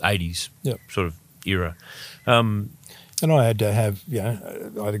 80s sort of era. And I had to have,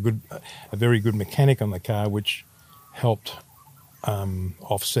 I had a very good mechanic on the car, which helped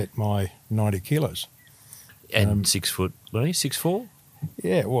offset my 90 kilos. And 6 foot, what are you, 6'4"?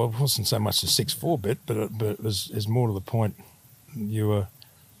 Yeah, well, it wasn't so much the 6'4" bit, but it was more to the point. You're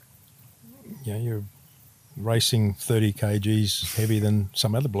racing 30 kgs heavier than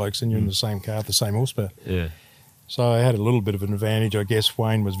some other blokes, and you're in the same car, the same horsepower. Yeah. So I had a little bit of an advantage, I guess.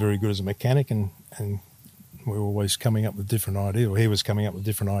 Wayne was very good as a mechanic, and we were always coming up with different ideas, or he was coming up with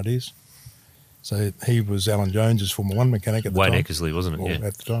different ideas. So he was Alan Jones's Formula One mechanic at the time. Wayne Eckersley, wasn't it?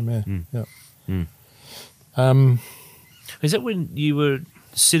 At the time, Is that when you were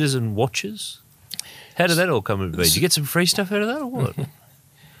Citizen Watches? How did that all come to be? Did you get some free stuff out of that, or what?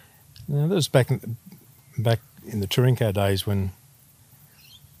 That was back in the touring car days when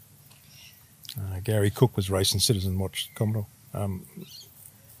Gary Cook was racing Citizen Watch Commodore, and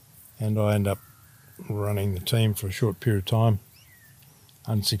I ended up running the team for a short period of time,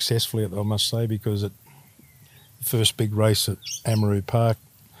 unsuccessfully, I must say, because at the first big race at Amaroo Park,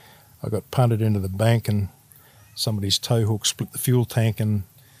 I got punted into the bank and somebody's tow hook split the fuel tank, and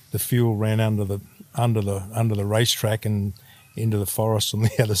the fuel ran under the racetrack and into the forest on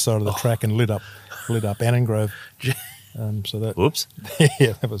the other side of the track and lit up Annengrove. So that, whoops.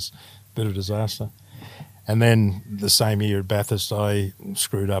 Yeah, that was a bit of a disaster. And then the same year at Bathurst, I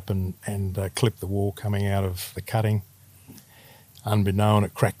screwed up and clipped the wall coming out of the cutting. Unbeknown,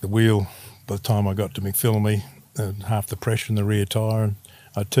 it cracked the wheel. By the time I got to McPhillamy, half the pressure in the rear tyre, and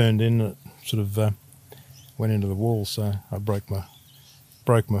I turned in, it sort of went into the wall, so I broke my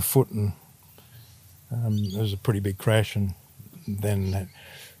foot, and it was a pretty big crash. And then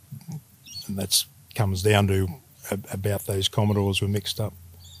that comes down to about those Commodores were mixed up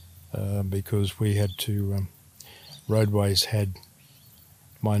because we had to Roadways had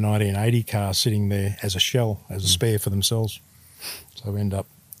my 1980 car sitting there as a shell, as a spare for themselves. So we end up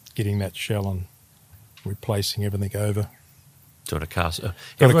getting that shell and replacing everything over. Got a car.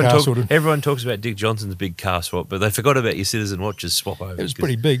 Sorted. Everyone talks about Dick Johnson's big car swap, but they forgot about your Citizen Watches swap over. It was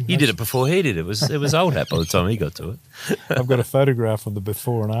pretty big. You did it before he did. It was old hat by the time he got to it. I've got a photograph of the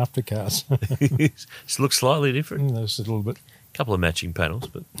before and after cars. It looks slightly different. Just a little bit. A couple of matching panels,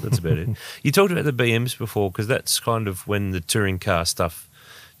 but that's about it. You talked about the BMs before, because that's kind of when the touring car stuff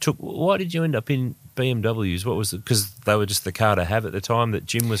took. Why did you end up in BMWs? What was it? Because they were just the car to have at the time that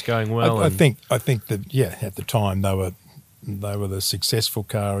Jim was going well. I think that at the time they were the successful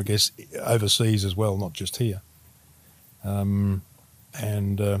car, I guess, overseas as well, not just here. And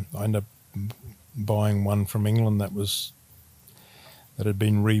I ended up buying one from England that had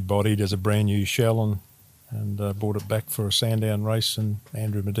been rebodied as a brand new shell, and brought it back for a Sandown race, and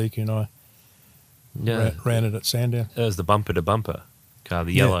Andrew Medicki and I ran it at Sandown. That was the bumper to bumper car,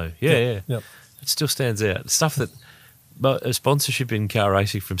 the yellow. Yeah. Yep. It still stands out. Stuff that a sponsorship in car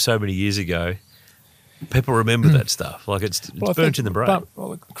racing from so many years ago, people remember that stuff. Like it's burnt in the brain.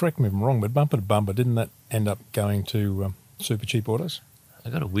 Correct me if I'm wrong, but Bumper to Bumper, didn't that end up going to Super Cheap Autos? I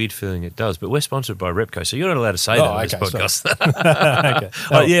got a weird feeling it does, but we're sponsored by Repco, so you're not allowed to say that on this podcast.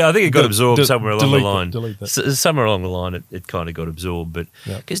 Okay. Yeah, I think it got absorbed somewhere along the line. Delete that. Somewhere along the line, it kind of got absorbed. But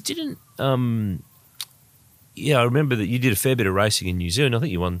because didn't, I remember that you did a fair bit of racing in New Zealand. I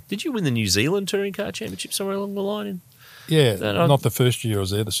think you won. Did you win the New Zealand Touring Car Championship somewhere along the line? Not the first year I was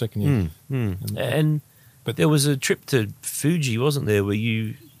there, the second year. But there was a trip to Fuji, wasn't there? Where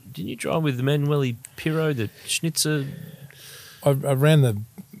didn't you drive with Emanuele Pirro, the Schnitzer? I ran the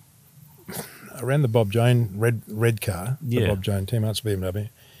Bob Jane red car, the Bob Jane Team Arts BMW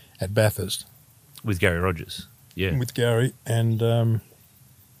at Bathurst with Gary Rogers. Yeah, with Gary, and then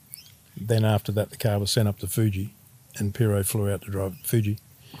after that the car was sent up to Fuji, and Pirro flew out to drive Fuji.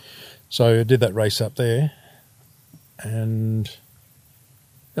 So I did that race up there, and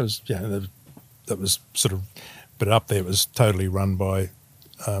that was that was sort of, but up there it was totally run by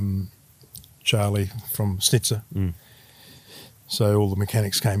Charlie from Schnitzer. So all the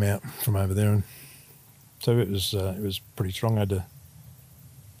mechanics came out from over there, and so it was pretty strong. I had a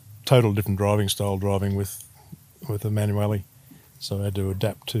total different driving style driving with Emanuele, so I had to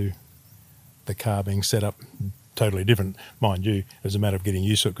adapt to the car being set up totally different. Mind you, it was a matter of getting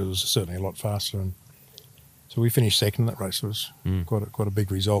used to it because it was certainly a lot faster. And so we finished second in that race. It was quite a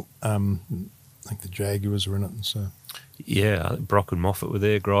big result. I think the Jaguars were in it, and so. Yeah, I think Brock and Moffat were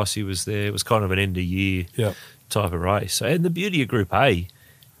there. Gricey was there. It was kind of an end of year type of race. And the beauty of Group A,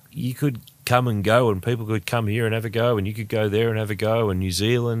 you could come and go, and people could come here and have a go, and you could go there and have a go, and New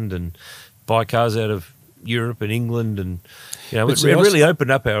Zealand, and buy cars out of Europe and England, and it really opened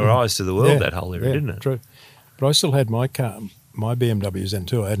up our eyes to the world, that whole area, didn't it? True. But I still had my car, my BMWs then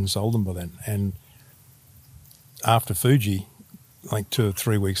too. I hadn't sold them by then, and after Fuji, like 2 or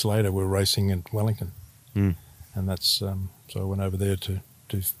 3 weeks later, we were racing in Wellington, and that's so I went over there to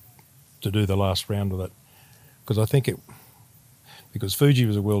do the last round of that, because because Fuji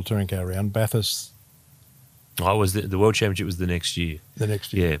was a World Touring Car round, Bathurst. Oh, was the World Championship was the next year.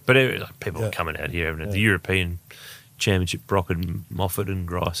 Yeah, but people were coming out here, haven't it? The European Championship, Brock and Moffat and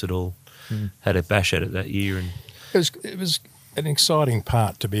Grice had all had a bash at it that year, and it was an exciting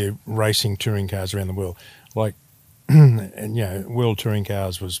part to be racing touring cars around the world, like. And World Touring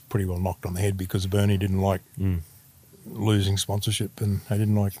Cars was pretty well knocked on the head because Bernie didn't like losing sponsorship, and they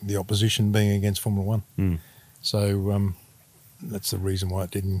didn't like the opposition being against Formula One. So that's the reason why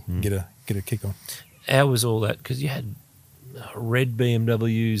it didn't get a kick on. How was all that? Because you had red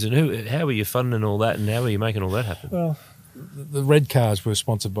BMWs, and how were you funding all that, and how were you making all that happen? Well, the red cars were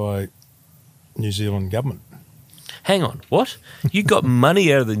sponsored by New Zealand government. Hang on, what? You got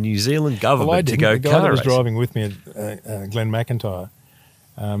money out of the New Zealand government to go car racing? The guy that was driving with me, Glenn McIntyre,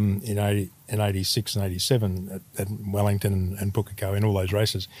 in 86 and 87 at Wellington and Pukekohe and all those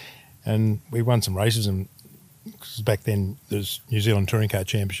races. And we won some races, and because back then the New Zealand Touring Car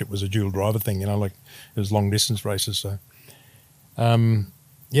Championship was a dual driver thing, like it was long distance races. So,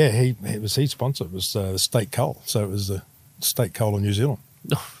 he sponsored. It was the State Coal, so it was the State Coal of New Zealand.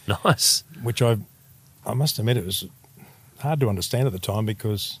 Oh, nice. Which I must admit, it was hard to understand at the time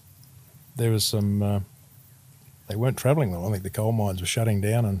because there was some. They weren't travelling well. I think the coal mines were shutting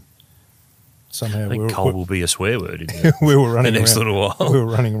down, and somehow coal will be a swear word. Isn't it? We were running the next around, little while. We were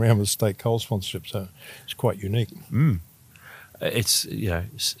running around with state coal sponsorship, so it's quite unique. It's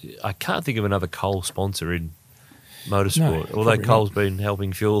I can't think of another coal sponsor in motorsport. Although coal's been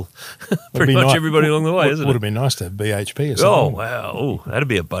helping fuel pretty much everybody along the way, isn't it? Would have been nice to have BHP or something. Oh wow! Oh, that'd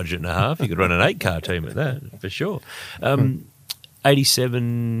be a budget and a half. You could run an 8-car team at that for sure.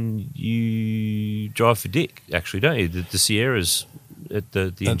 87, you drive for Dick, actually, don't you? The Sierras at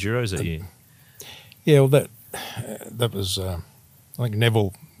the Enduros that year. Yeah, well, that was I think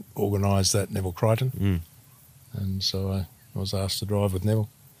Neville organised that, Neville Crichton, and so I was asked to drive with Neville.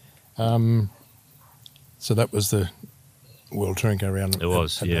 So that was the World Touring Car round. It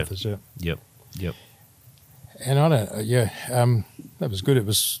was, yeah. Bathurst, yeah. Yep. And I that was good. It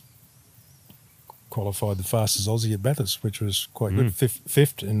was qualified the fastest Aussie at Bathurst, which was quite good.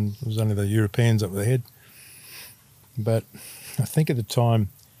 Fifth, and it was only the Europeans up the head. But I think at the time,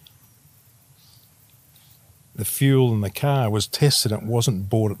 the fuel in the car was tested and it wasn't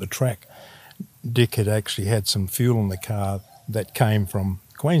bought at the track. Dick had actually had some fuel in the car that came from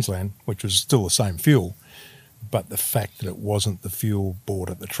Queensland, which was still the same fuel, but the fact that it wasn't the fuel bought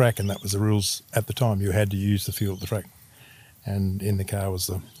at the track, and that was the rules at the time, you had to use the fuel at the track. And in the car was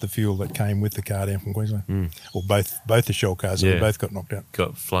the fuel that came with the car down from Queensland. Or both the Shell cars, Yeah. they both got knocked out.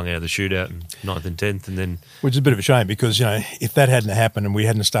 Got flung out of the shootout in 9th and 10th, and then Which is a bit of a shame because, if that hadn't happened and we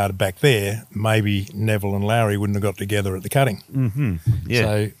hadn't started back there, maybe Neville and Lowry wouldn't have got together at the cutting. yeah.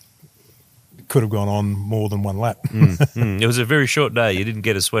 So it could have gone on more than one lap. It was a very short day. You didn't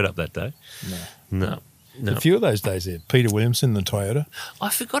get a sweat up that day. No. A few of those days there. Peter Williamson, the Toyota. I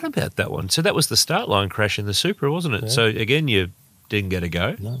forgot about that one. So that was the start line crash in the Supra, wasn't it? Yeah. So again, you didn't get a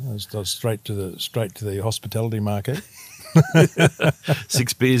go. No, I was straight to the hospitality market.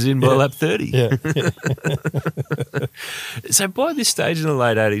 6 beers in by lap 30. Yeah. So by this stage in the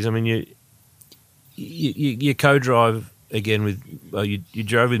late 80s, I mean, you co-drive again with you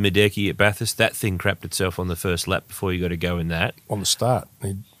drove with Medecky at Bathurst. That thing crapped itself on the first lap before you got to go in that. On the start.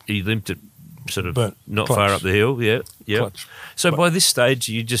 You limped it sort of Burnt not clutch. far up the hill. Yeah. Clutch. So by this stage,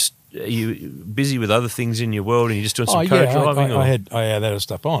 are you busy with other things in your world and you're just doing some Yeah, co-driving? I had other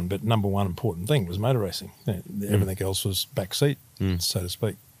stuff on, but number one important thing was motor racing. Everything else was back seat, so to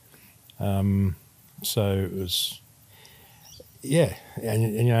speak. So it was,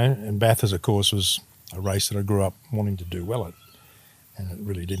 and Bathurst, of course, was a race that I grew up wanting to do well at, and it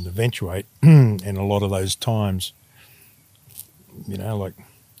really didn't eventuate. And a lot of those times, like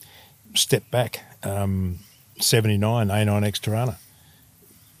step back, 79 A9X Tirana.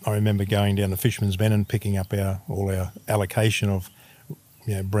 I remember going down to Fisherman's Bend and picking up all our allocation of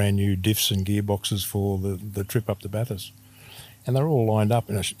brand new diffs and gearboxes for the trip up to Bathurst, and they're all lined up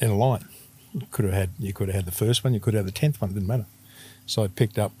in a line. You could have had the first one, you could have had the 10th one, it didn't matter. So I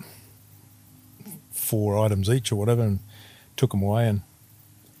picked up 4 items each or whatever and took them away, and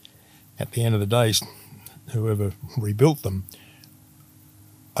at the end of the day, whoever rebuilt them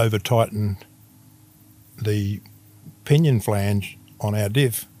over tightened the pinion flange on our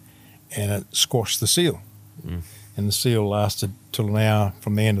diff, and it squashed the seal. And the seal lasted till an hour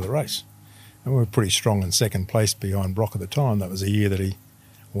from the end of the race. And we were pretty strong in second place behind Brock at the time. That was a year that he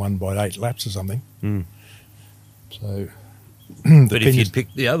won by 8 laps or something. So, but if you'd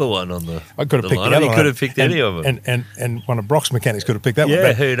picked the other one on the I could have picked lineup, the other you one. could have picked any of them. And one of Brock's mechanics could have picked that one. Yeah,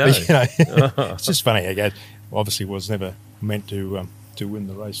 But, who knows? it's just funny. Again, obviously was never meant to win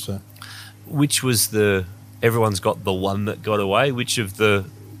the race. So. Which was everyone's got the one that got away?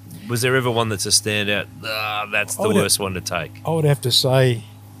 Was there ever one that's a standout? That's the worst one to take. I would have to say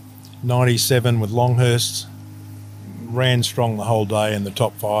 97 with Longhurst. Ran strong the whole day in the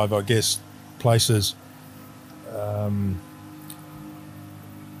top 5, I guess, places. I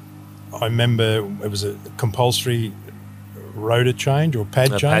remember it was a compulsory rotor change or pad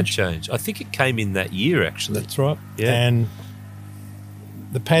change. Pad change. I think it came in that year, actually. That's right. Yeah. And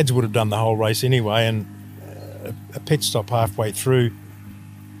the pads would have done the whole race anyway, and a pit stop halfway through,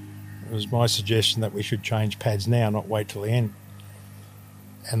 it was my suggestion that we should change pads now, not wait till the end.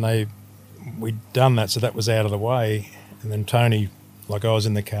 And we'd done that, so that was out of the way. And then Tony, like I was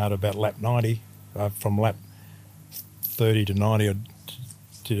in the car at about lap 90, from lap 30 to 90, I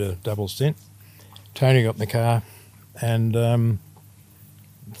did a double stint. Tony got in the car, and the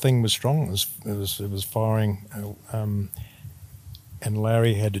thing was strong. It was firing, and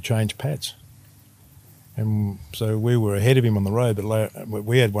Larry had to change pads. And so we were ahead of him on the road, but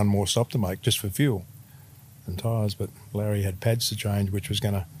we had one more stop to make just for fuel and tyres, but Larry had pads to change, which was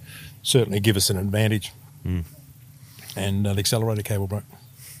going to certainly give us an advantage. And the accelerator cable broke.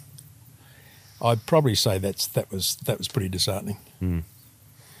 I'd probably say that was pretty disheartening.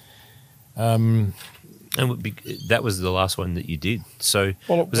 And that was the last one that you did. So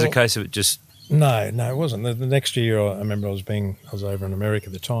was it a case of it just... No, it wasn't. The next year, I remember I was over in America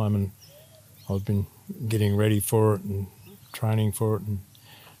at the time, and I'd been getting ready for it and training for it, and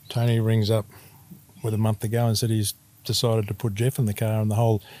Tony rings up with a month to go and said he's decided to put Jeff in the car, and the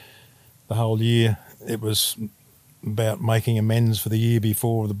whole year it was about making amends for the year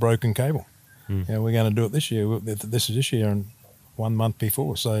before with the broken cable. We're going to do it this year. This is this year, and 1 month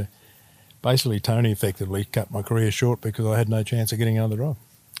before. So basically, Tony effectively cut my career short because I had no chance of getting another drive.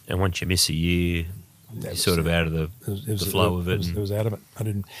 And once you miss a year, you're sort of out of the flow of it. It was out of it.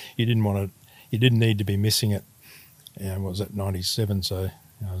 You didn't need to be missing it. What was that, 97? So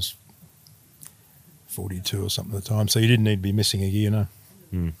I was 42 or something at the time. So you didn't need to be missing a year,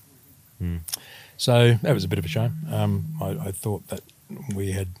 no. So that was a bit of a shame. I thought that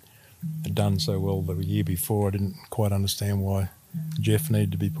we had done so well the year before. I didn't quite understand why Jeff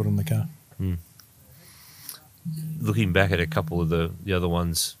needed to be put in the car. Looking back at a couple of the other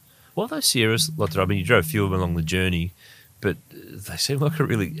ones, well, those Sierras, I mean, you drove a few of them along the journey, but they seem like a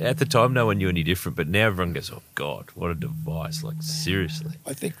really, at the time no one knew any different, but now everyone goes, oh God, what a device, like seriously.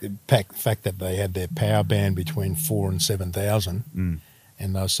 I think the fact that they had their power band between 4,000 and 7,000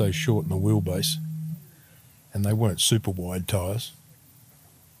 and they were so short in the wheelbase and they weren't super wide tyres.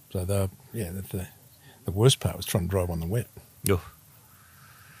 So the worst part was trying to drive on the wet. Oh.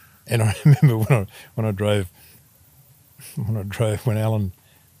 And I remember when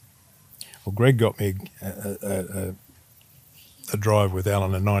Greg got me a drive with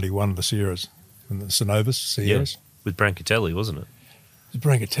Alan in 91 of the Sierras, and the Synovus Sierras. Yeah, with Brancatelli, wasn't it? It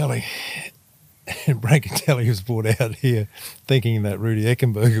was Brancatelli. And Brancatelli was brought out here thinking that Rudy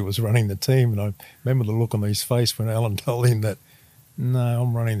Eckenberger was running the team, and I remember the look on his face when Alan told him that, no,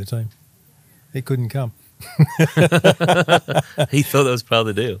 I'm running the team. He couldn't come. He thought that was part of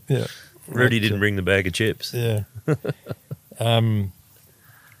the deal. Yeah. Rudy didn't bring the bag of chips. Yeah.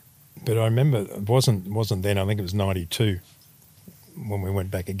 But I remember it wasn't then, I think it was 92 when we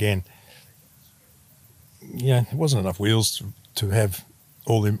went back again. Yeah, there wasn't enough wheels to have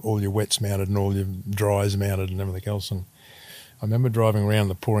all your wets mounted and all your dries mounted and everything else. And I remember driving around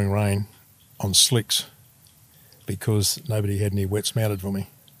the pouring rain on slicks because nobody had any wets mounted for me.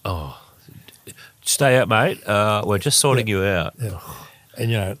 Oh, stay out, mate. We're just sorting you out. Yeah.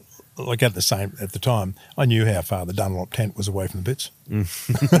 And, you know, like at the time, I knew how far the Dunlop tent was away from the bits.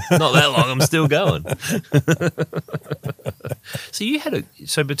 Not that long, I'm still going. So you had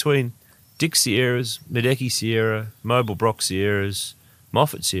between Dick Sierras, Medecky Sierra, Mobile Brock Sierras,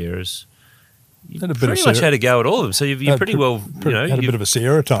 Moffat Sierras, you pretty much had a go at all of them. So you're pretty well, had a bit of a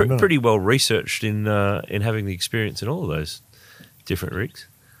Sierra time, pretty well researched in having the experience in all of those different rigs.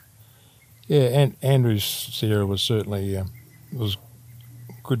 Yeah, and Andrew's Sierra was certainly was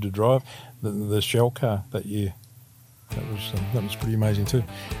good to drive. The shell car that year, that was pretty amazing too.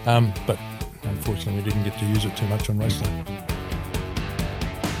 But unfortunately, we didn't get to use it too much on race day.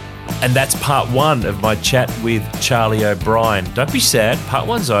 And that's part one of my chat with Charlie O'Brien. Don't be sad, part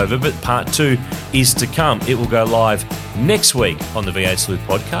one's over, but part two is to come. It will go live next week on the V8 Sleuth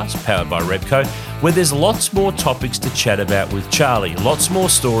podcast, powered by Repco, where there's lots more topics to chat about with Charlie, lots more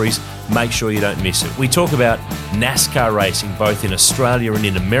stories. Make sure you don't miss it. We talk about NASCAR racing, both in Australia and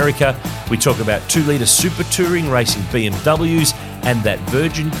in America. We talk about 2-litre super touring racing BMWs and that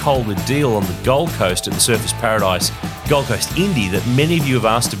Virgin Cola deal on the Gold Coast at the Surfers Paradise Gold Coast Indy that many of you have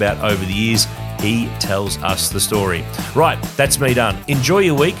asked about over the years. He tells us the story. Right, that's me done. Enjoy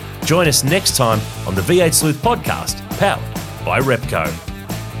your week. Join us next time on the V8 Sleuth podcast, powered by Repco.